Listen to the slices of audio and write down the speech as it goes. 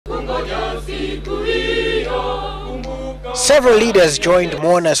Several leaders joined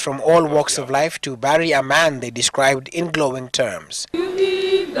mourners from all walks of life to bury a man they described in glowing terms. To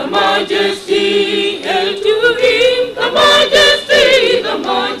him the majesty, hail to him the majesty, the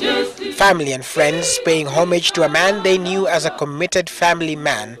majesty. Family and friends paying homage to a man they knew as a committed family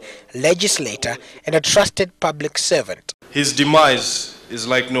man, legislator, and a trusted public servant. His demise is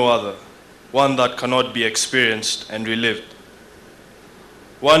like no other, one that cannot be experienced and relived,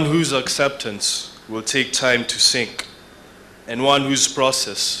 one whose acceptance will take time to sink, and one whose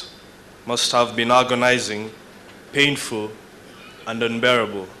process must have been agonizing, painful, and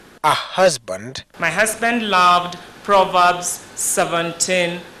unbearable. A husband. My husband loved Proverbs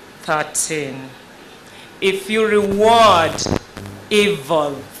 17:13. If you reward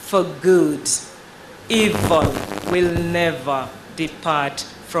evil for good, evil will never depart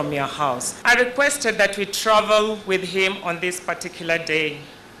from your house. I requested that we travel with him on this particular day,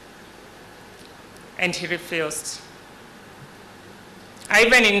 and he refused. I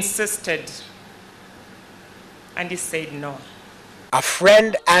even insisted, and he said no. A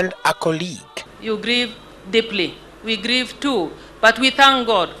friend and a colleague. You grieve deeply. We grieve too, but we thank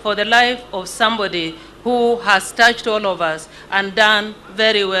God for the life of somebody who has touched all of us and done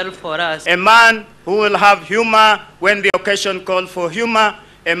very well for us. A man who will have humor when the occasion calls for humor,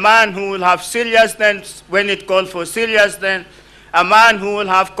 a man who will have seriousness when it calls for seriousness, a man who will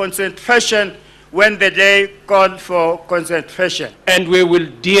have concentration when the day called for concentration. And we will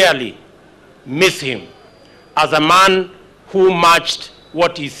dearly miss him as a man who matched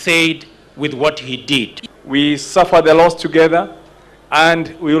what he said with what he did. We suffer the loss together,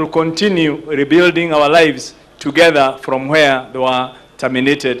 and we will continue rebuilding our lives together from where they were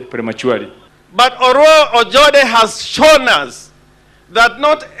terminated prematurely. But Orwa Ojode has shown us that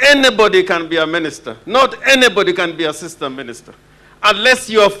not anybody can be a minister, not anybody can be assistant minister, unless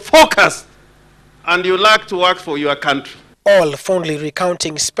you are focused and you like to work for your country. All fondly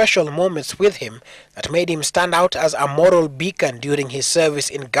recounting special moments with him that made him stand out as a moral beacon during his service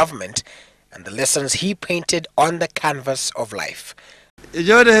in government and the lessons he painted on the canvas of life.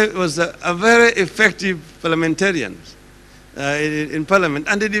 Ojode was a very effective parliamentarian in Parliament,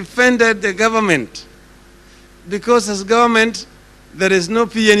 and he defended the government because as government there is no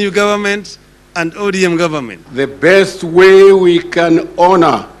PNU government and ODM government. The best way we can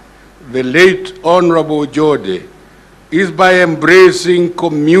honor the late Honorable Ojode is by embracing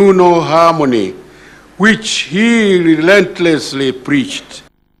communal harmony, which he relentlessly preached.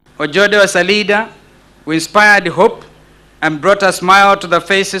 Ojode was a leader who inspired hope and brought a smile to the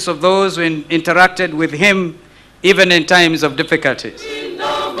faces of those who interacted with him, even in times of difficulties.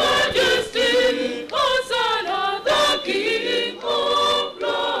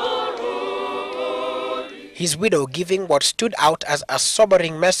 His widow giving what stood out as a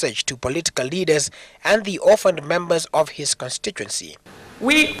sobering message to political leaders and the orphaned members of his constituency.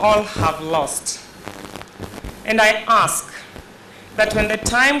 We all have lost, and I ask that when the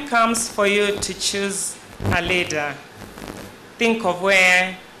time comes for you to choose a leader, think of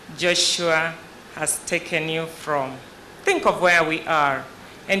where Joshua has taken you from. Think of where we are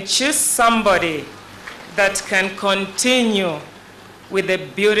and choose somebody that can continue with the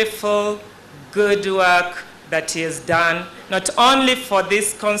beautiful, good work that he has done, not only for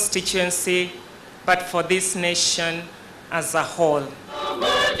this constituency, but for this nation as a whole.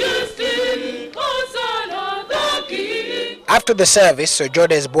 After the service,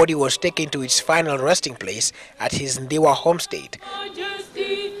 Ojode's body was taken to its final resting place at his Ndhiwa homestead.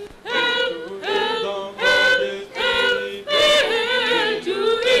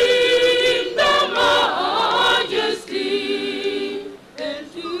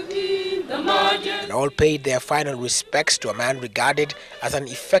 And all paid their final respects to a man regarded as an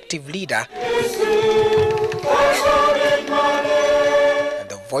effective leader and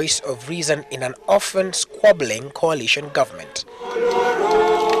the voice of reason in an often squabbling coalition government.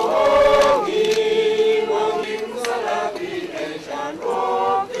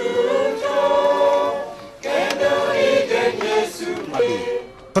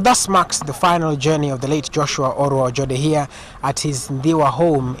 So thus marks the final journey of the late Joshua Orwa Ojode here at his Ndhiwa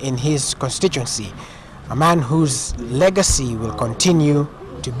home in his constituency, a man whose legacy will continue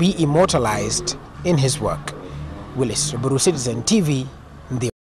to be immortalized in his work. Willis Raburu, Citizen TV,